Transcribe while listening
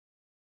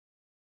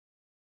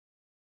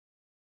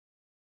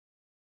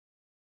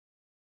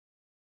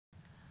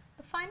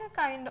final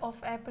kind of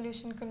air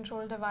pollution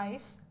control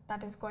device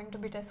that is going to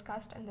be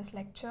discussed in this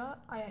lecture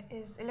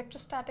is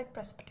electrostatic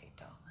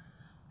precipitator.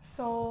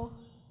 So,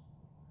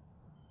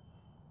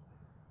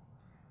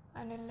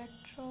 an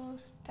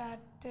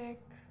electrostatic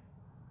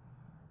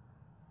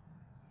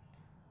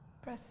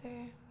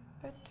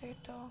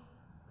precipitator.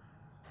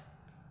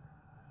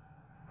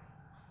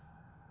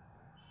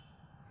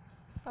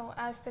 So,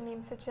 as the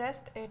name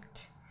suggests,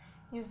 it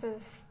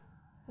uses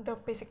the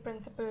basic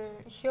principle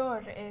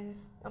here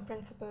is a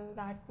principle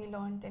that we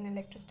learned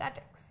in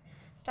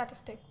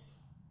statistics,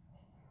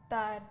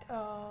 that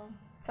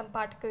some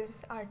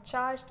particles are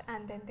charged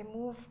and then they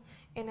move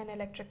in an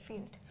electric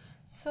field.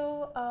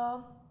 So,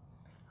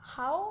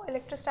 how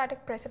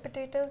electrostatic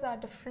precipitators are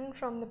different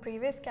from the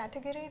previous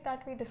category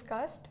that we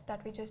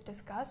just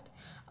discussed.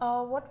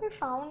 What we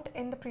found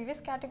in the previous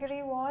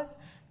category was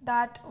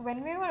that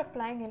when we were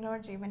applying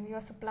energy, when we were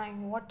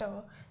supplying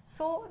water,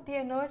 so the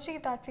energy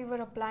that we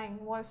were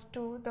applying was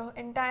to the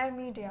entire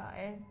media.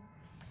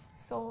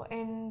 So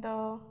in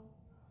the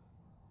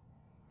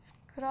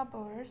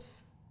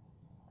scrubbers,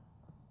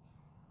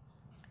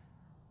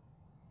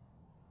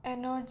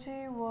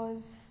 energy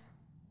was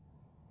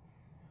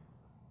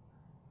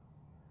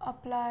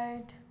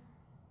applied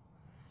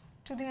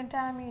to the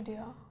entire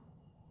media.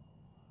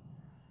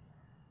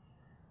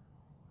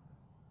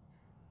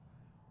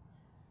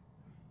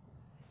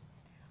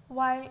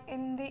 While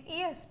in the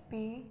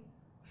ESP,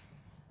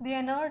 the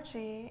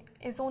energy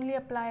is only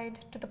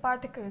applied to the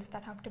particles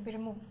that have to be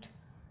removed.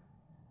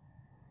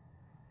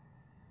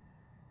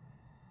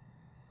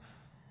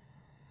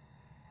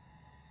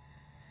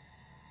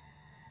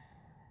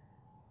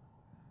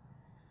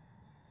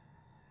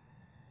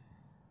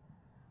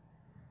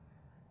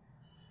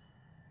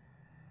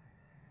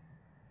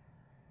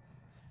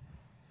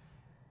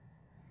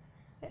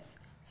 Yes,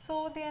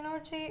 so the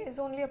energy is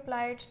only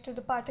applied to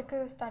the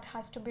particles that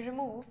has to be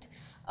removed.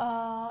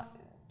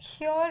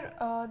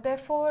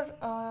 Therefore,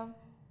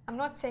 I'm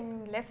not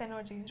saying less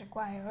energy is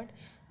required,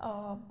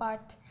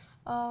 but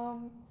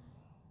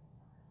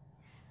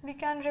we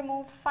can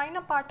remove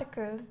finer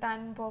particles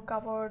than were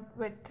covered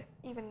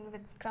even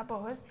with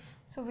scrubbers.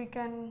 So we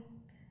can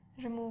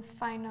remove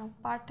finer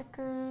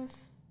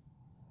particles.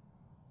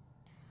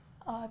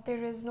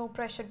 There is no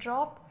pressure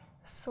drop,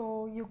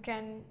 so you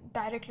can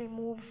directly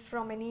move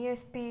from an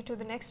ESP to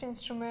the next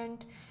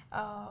instrument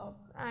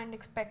and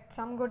expect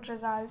some good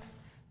results.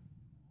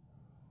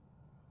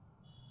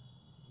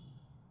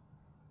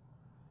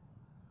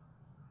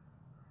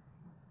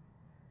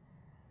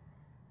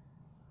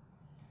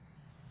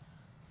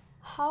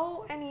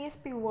 How an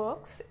ESP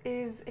works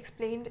is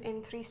explained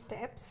in 3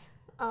 steps.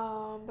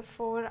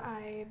 Before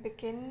I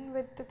begin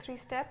with the 3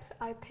 steps,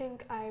 I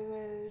think I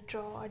will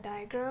draw a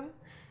diagram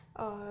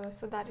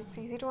so that it's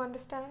easy to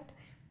understand.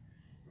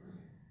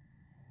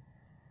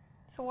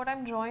 So what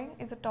I'm drawing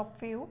is a top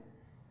view.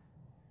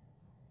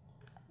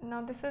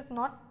 Now this is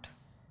not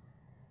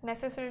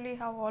necessarily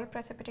how all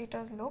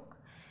precipitators look,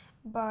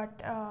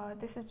 but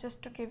this is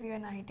just to give you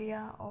an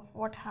idea of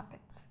what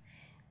happens.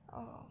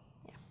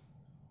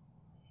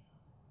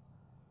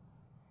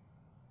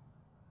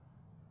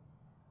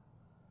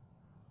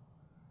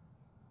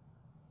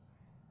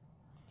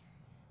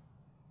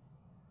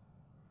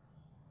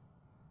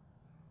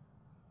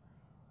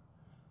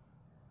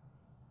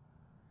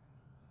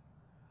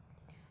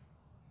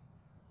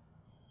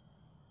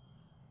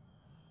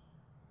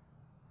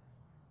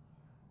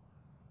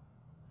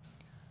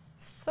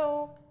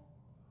 So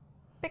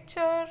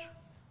picture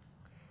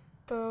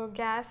the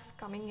gas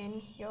coming in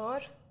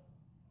here,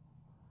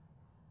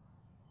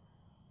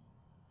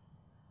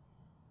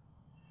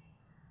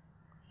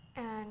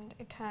 and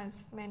it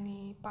has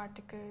many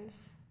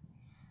particles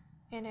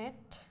in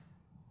it.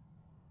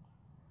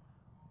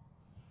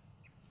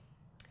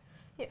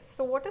 Yes,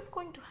 so what is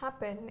going to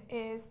happen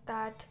is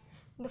that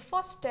the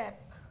first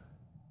step,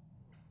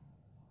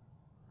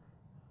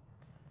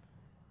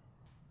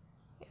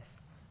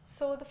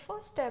 so the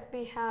first step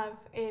we have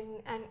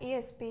in an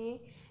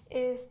ESP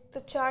is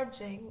the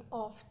charging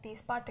of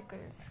these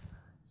particles.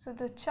 So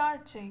the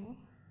charging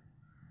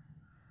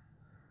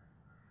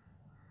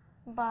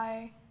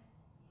by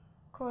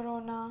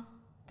corona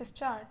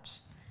discharge.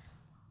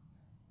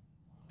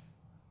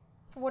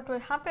 So what will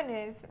happen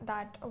is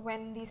that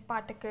when these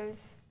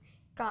particles,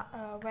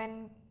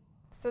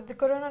 so the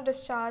corona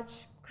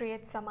discharge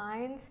creates some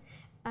ions,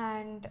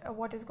 and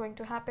what is going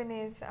to happen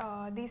is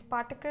these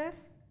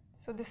particles,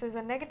 so this is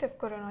a negative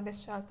corona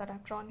discharge that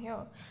I've drawn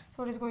here.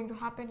 So what is going to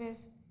happen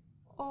is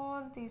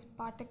all these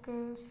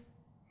particles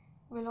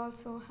will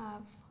also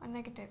have a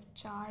negative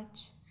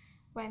charge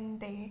when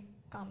they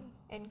come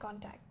in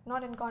contact,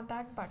 not in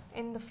contact but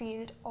in the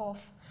field of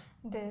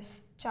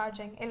this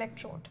charging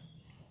electrode.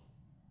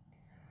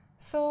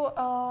 So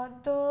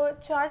the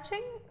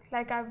charging,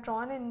 like I've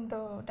drawn in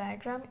the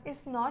diagram,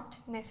 is not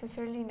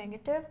necessarily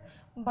negative,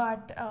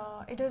 but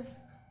it is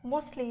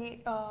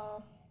mostly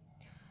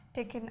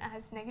taken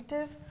as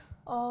negative.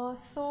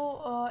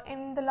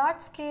 In the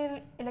large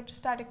scale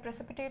electrostatic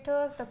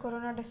precipitators, the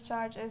corona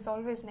discharge is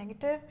always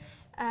negative,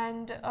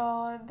 and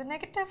the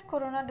negative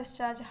corona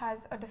discharge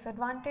has a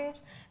disadvantage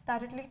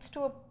that it leads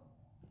to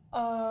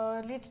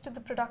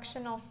the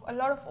production of a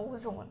lot of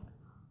ozone.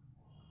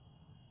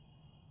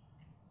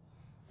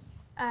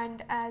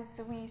 And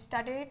as we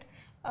studied,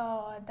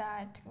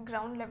 that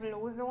ground level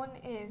ozone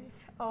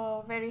is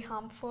very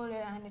harmful,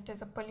 and it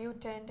is a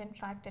pollutant. In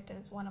fact, it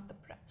is one of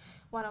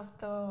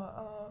the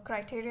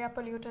criteria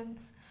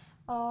pollutants.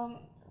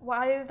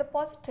 While the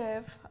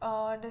positive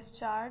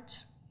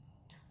discharge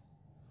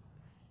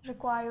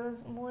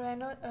requires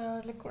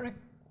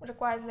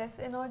requires less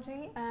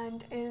energy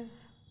and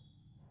is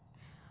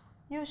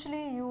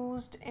usually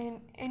used in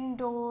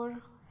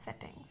indoor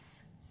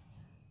settings.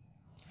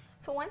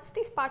 So once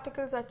these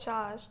particles are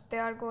charged, they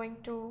are going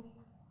to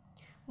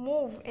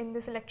move in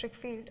this electric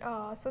field.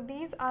 So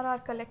these are our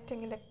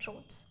collecting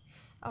electrodes,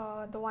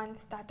 the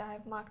ones that I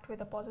have marked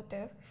with a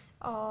positive.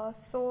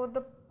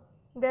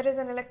 There is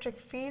an electric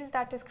field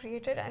that is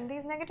created, and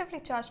these negatively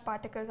charged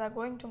particles are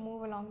going to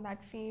move along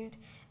that field,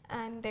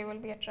 and they will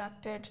be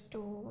attracted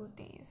to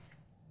these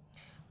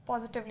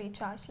positively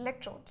charged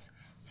electrodes.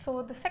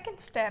 So the second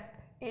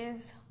step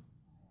is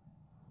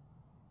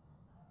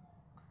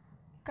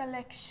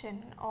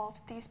collection of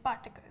these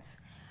particles.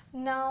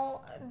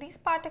 Now these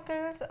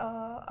particles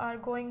are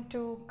going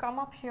to come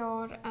up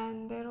here,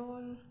 and they're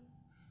all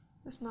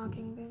just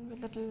marking them with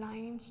little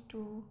lines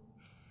to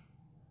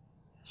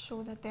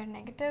show that they're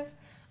negative.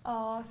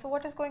 So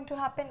what is going to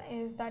happen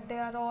is that they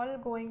are all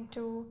going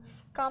to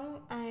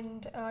come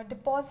and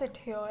deposit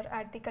here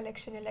at the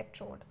collection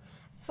electrode.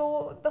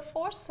 So the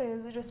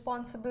forces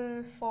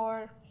responsible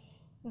for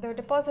the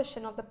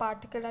deposition of the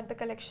particle at the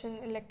collection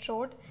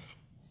electrode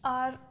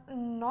are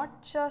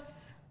not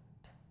just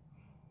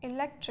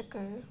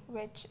electrical,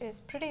 which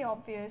is pretty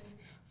obvious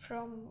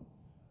from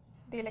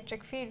the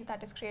electric field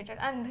that is created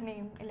and the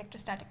name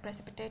electrostatic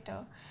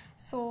precipitator.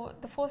 So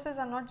the forces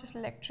are not just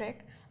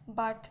electric,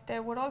 but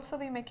there would also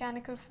be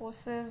mechanical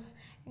forces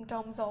in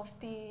terms of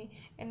the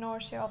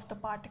inertia of the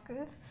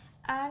particles,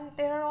 and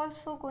there are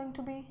also going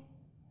to be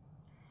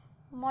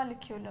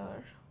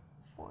molecular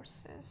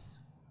forces.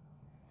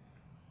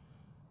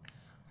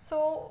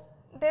 So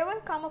there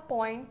will come a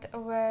point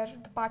where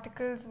the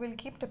particles will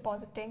keep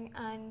depositing,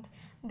 and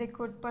they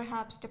could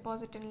perhaps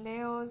deposit in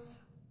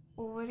layers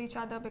over each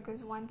other,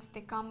 because once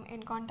they come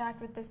in contact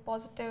with this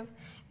positive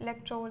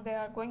electrode, they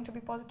are going to be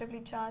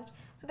positively charged.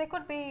 So there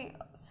could be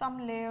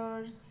some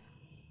layers,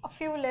 a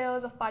few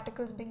layers of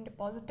particles being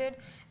deposited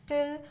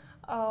till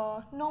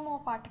no more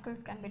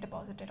particles can be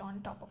deposited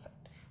on top of it.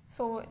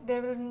 So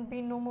there will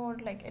be no more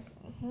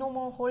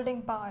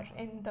holding power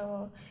in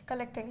the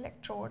collecting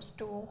electrodes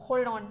to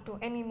hold on to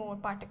any more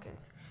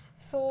particles.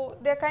 So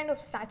they're kind of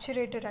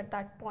saturated at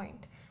that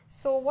point.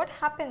 So what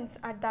happens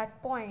at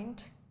that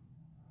point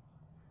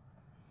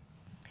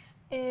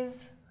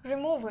is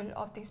removal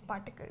of these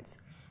particles.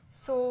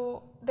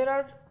 So there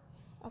are,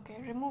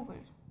 removal.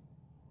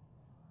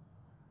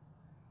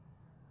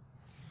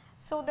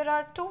 So there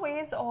are two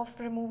ways of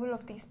removal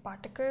of these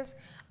particles.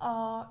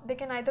 They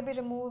can either be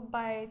removed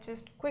by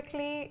just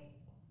quickly,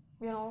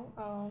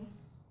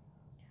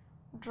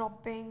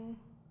 dropping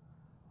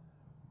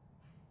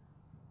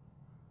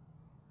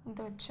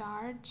the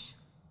charge,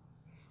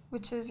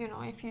 which is,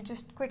 if you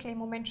just quickly,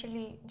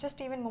 momentarily,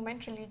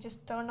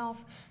 just turn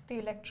off the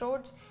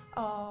electrodes,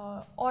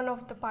 all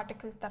of the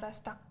particles that are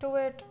stuck to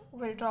it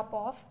will drop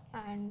off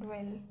and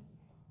will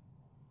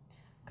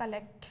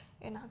collect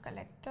in a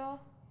collector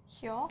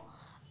here.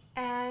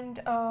 And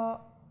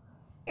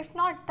if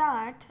not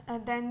that,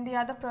 then the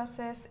other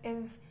process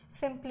is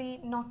simply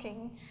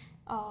knocking,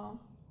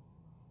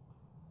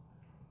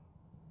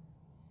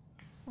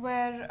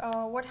 where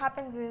what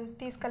happens is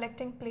these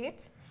collecting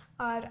plates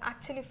are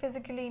actually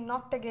physically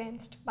knocked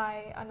against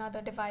by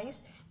another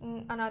device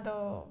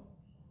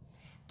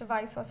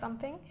or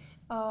something.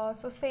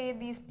 So say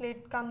this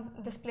plate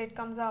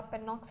comes up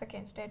and knocks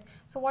against it.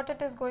 So what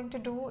it is going to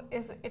do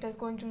is it is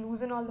going to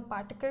loosen all the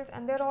particles,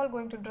 and they're all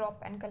going to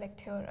drop and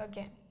collect here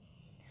again.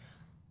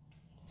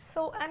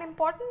 So an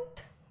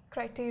important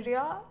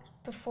criteria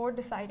before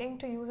deciding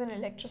to use an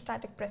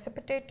electrostatic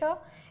precipitator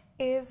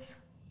is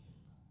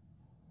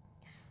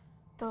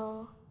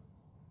the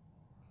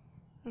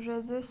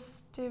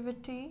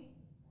resistivity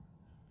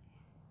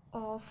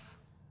of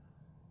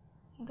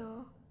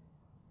the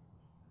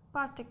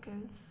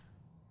particles.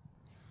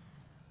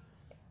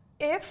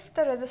 If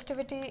the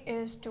resistivity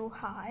is too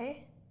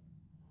high,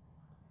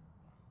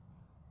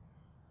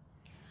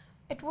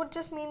 it would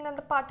just mean that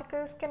the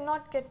particles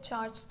cannot get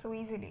charged so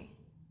easily,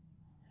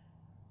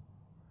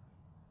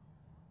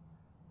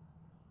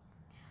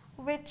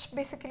 which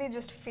basically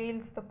just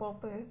fails the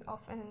purpose of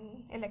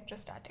an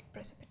electrostatic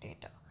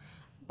precipitator.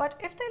 But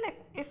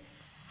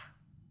if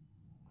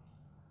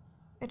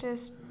it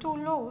is too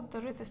low,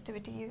 the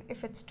resistivity,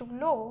 if it's too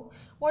low,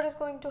 what is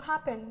going to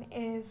happen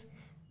is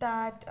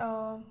that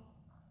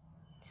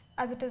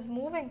as it is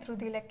moving through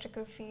the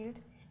electrical field,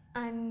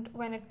 and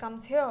when it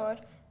comes here,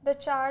 the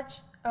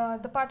charge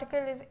the particle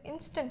is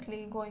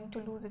instantly going to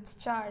lose its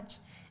charge,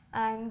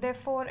 and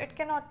therefore it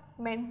cannot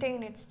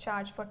maintain its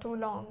charge for too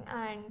long,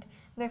 and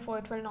therefore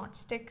it will not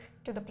stick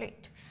to the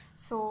plate.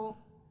 So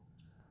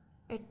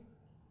it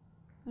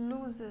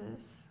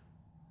loses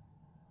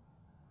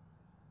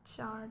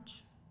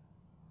charge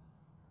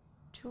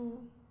too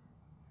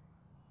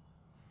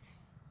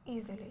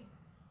easily.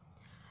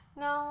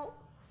 Now,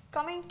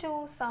 coming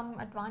to some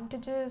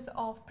advantages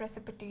of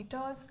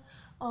precipitators,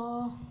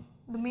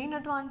 the main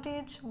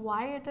advantage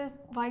why it is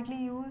widely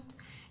used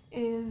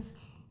is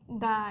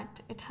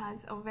that it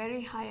has a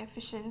very high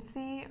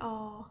efficiency.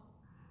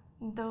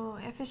 The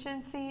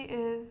efficiency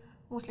is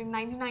mostly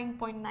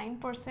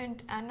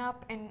 99.9% and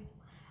up in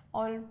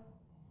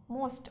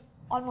almost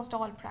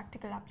all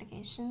practical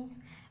applications.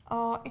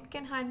 It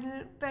can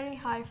handle very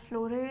high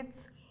flow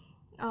rates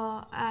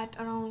at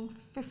around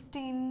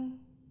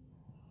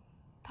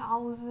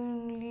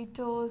 15,000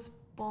 liters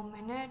per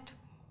minute.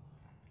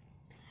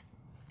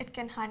 It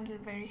can handle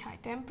very high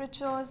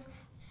temperatures,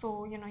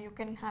 so you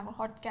can have a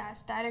hot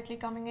gas directly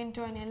coming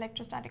into an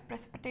electrostatic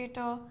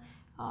precipitator.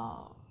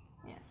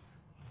 Yes,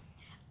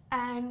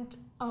 and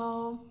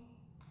the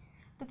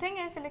thing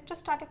is,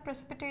 electrostatic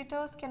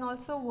precipitators can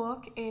also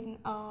work in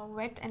a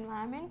wet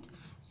environment,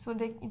 so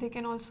they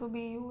can also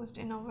be used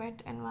in a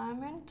wet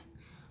environment.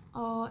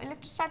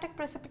 Electrostatic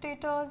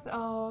precipitators,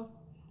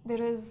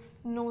 there is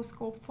no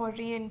scope for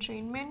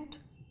re-entrainment.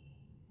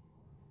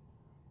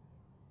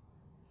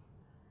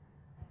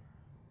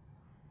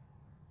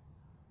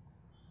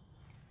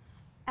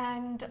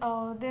 And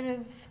there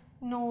is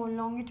no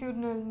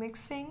longitudinal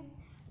mixing.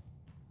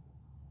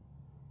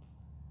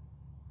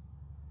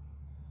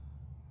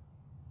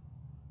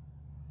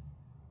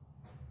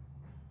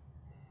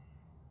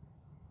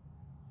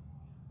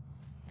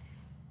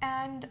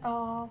 And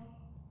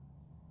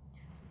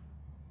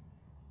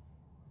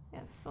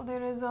so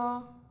there is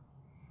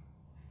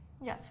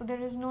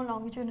no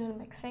longitudinal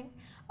mixing.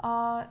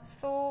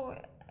 So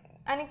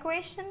an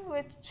equation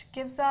which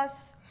gives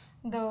us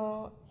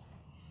the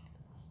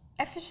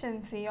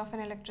efficiency of an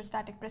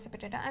electrostatic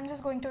precipitator, I'm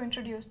just going to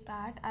introduce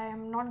that. I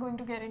am not going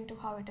to get into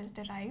how it is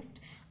derived.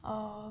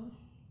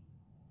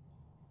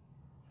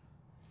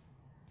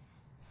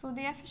 So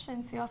the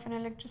efficiency of an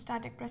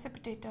electrostatic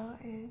precipitator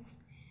is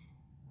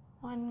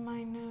 1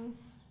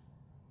 minus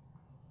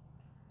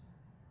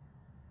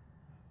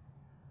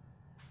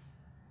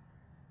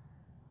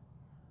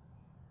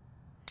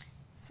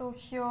so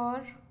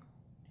here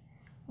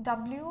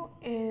W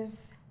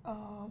is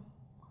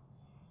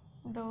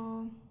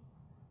the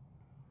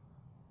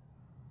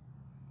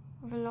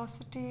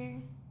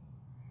velocity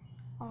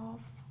of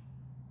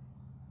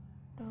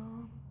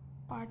the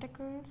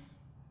particles,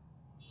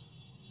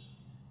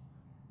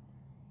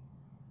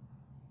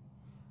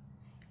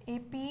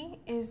 AP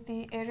is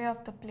the area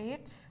of the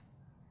plates.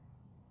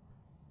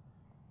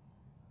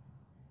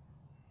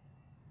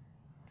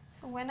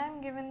 So when I'm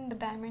given the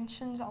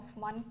dimensions of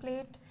one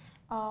plate,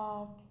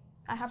 I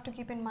have to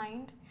keep in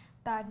mind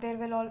that there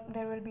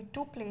will be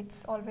two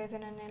plates always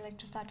in an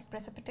electrostatic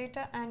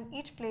precipitator, and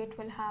each plate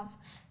will have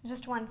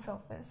just one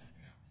surface.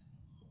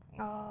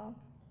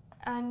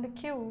 And the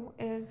Q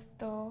is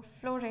the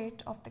flow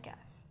rate of the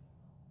gas.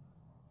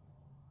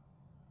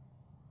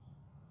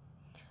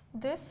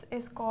 This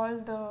is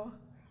called the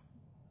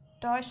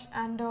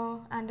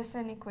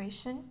Anderson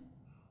equation.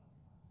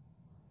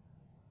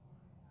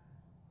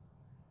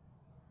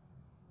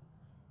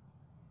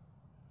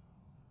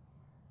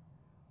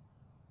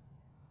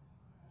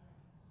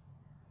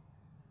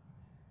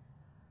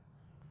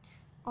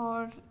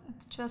 Or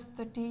just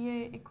the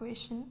dA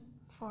equation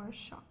for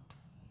short.